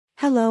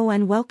Hello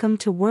and welcome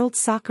to World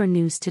Soccer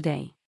News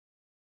today.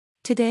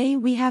 Today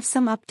we have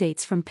some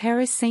updates from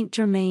Paris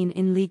Saint-Germain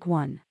in Ligue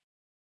 1.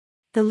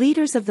 The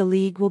leaders of the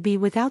league will be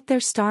without their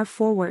star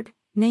forward,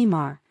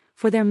 Neymar,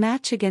 for their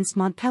match against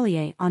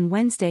Montpellier on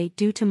Wednesday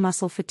due to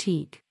muscle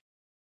fatigue.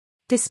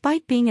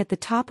 Despite being at the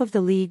top of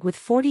the league with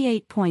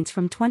 48 points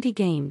from 20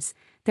 games,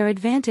 their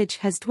advantage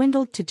has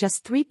dwindled to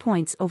just 3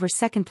 points over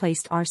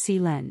second-placed RC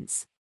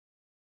Lens.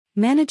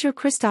 Manager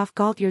Christophe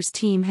Galtier's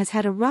team has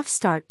had a rough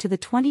start to the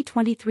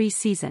 2023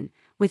 season,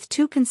 with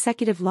 2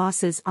 consecutive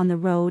losses on the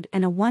road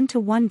and a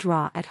 1-1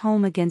 draw at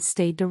home against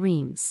Stade de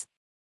Reims.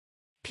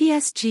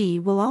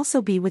 PSG will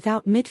also be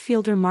without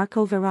midfielder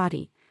Marco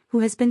Verratti,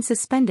 who has been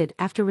suspended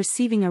after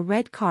receiving a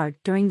red card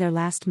during their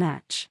last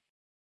match.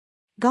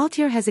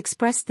 Galtier has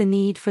expressed the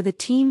need for the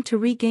team to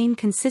regain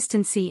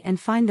consistency and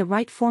find the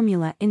right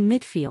formula in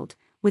midfield,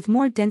 with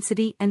more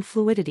density and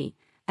fluidity,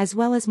 as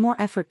well as more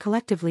effort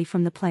collectively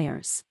from the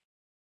players.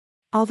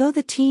 Although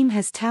the team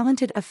has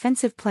talented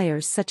offensive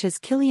players such as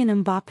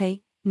Kylian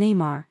Mbappé,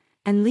 Neymar,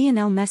 and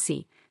Lionel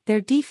Messi,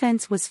 their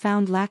defense was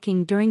found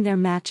lacking during their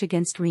match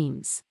against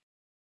Reims.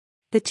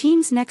 The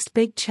team's next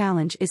big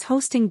challenge is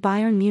hosting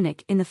Bayern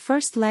Munich in the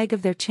first leg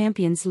of their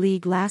Champions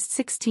League last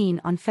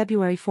 16 on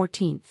February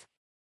 14.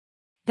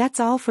 That's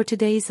all for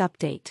today's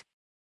update.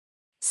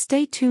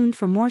 Stay tuned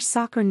for more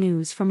soccer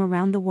news from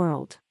around the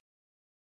world.